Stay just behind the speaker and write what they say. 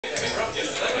She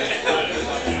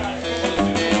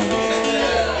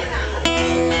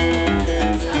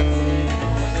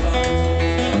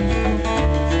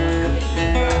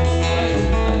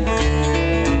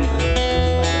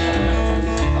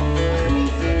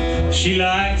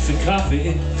likes the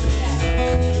coffee,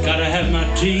 gotta have my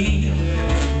tea.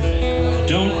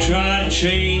 Don't try to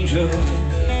change her,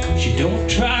 she don't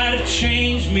try to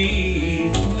change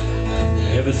me.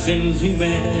 Ever since we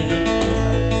met,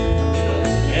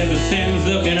 ever since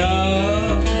looking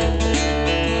up,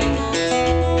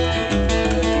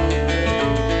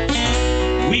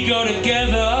 we go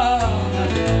together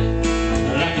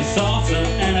like a saucer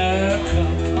and a cup.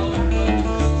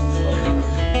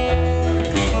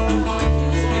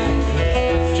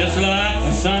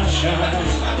 Sunshine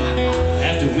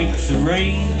after weeks of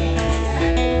rain,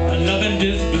 a loving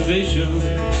disposition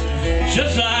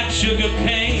just like sugar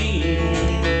cane.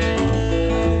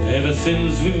 Ever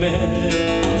since we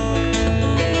met,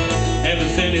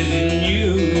 everything is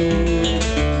new.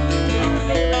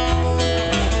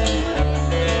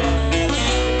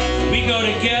 We go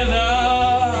together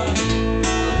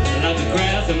like the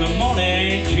grass and the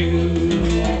morning dew.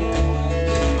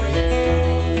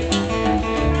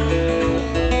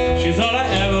 She's all I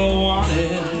ever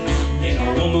wanted in a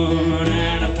woman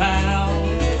and a pal.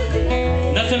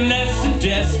 Nothing less than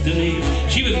destiny.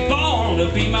 She was born to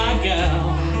be my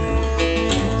gal.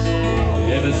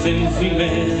 Ever since we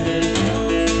met,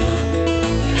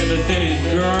 everything is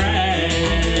grand.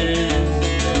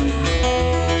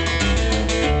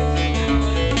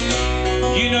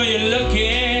 You know you're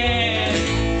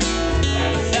looking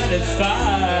at a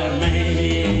satisfied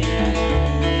man.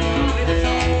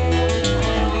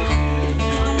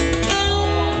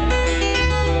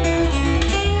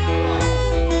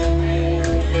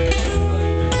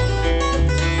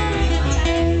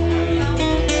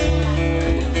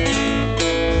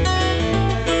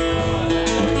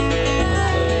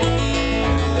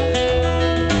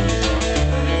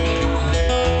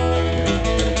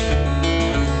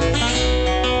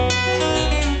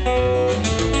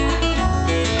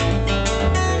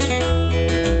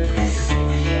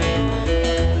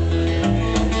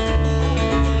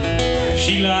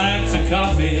 She likes the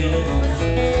coffee,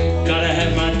 gotta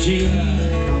have my tea.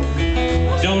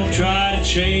 Don't try to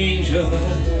change her,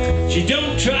 she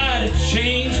don't try to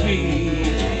change me.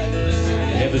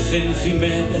 Ever since we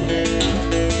met,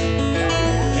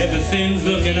 everything's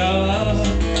looking up.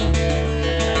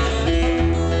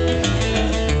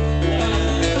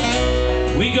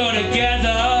 We go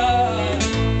together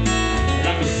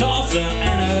like a saucer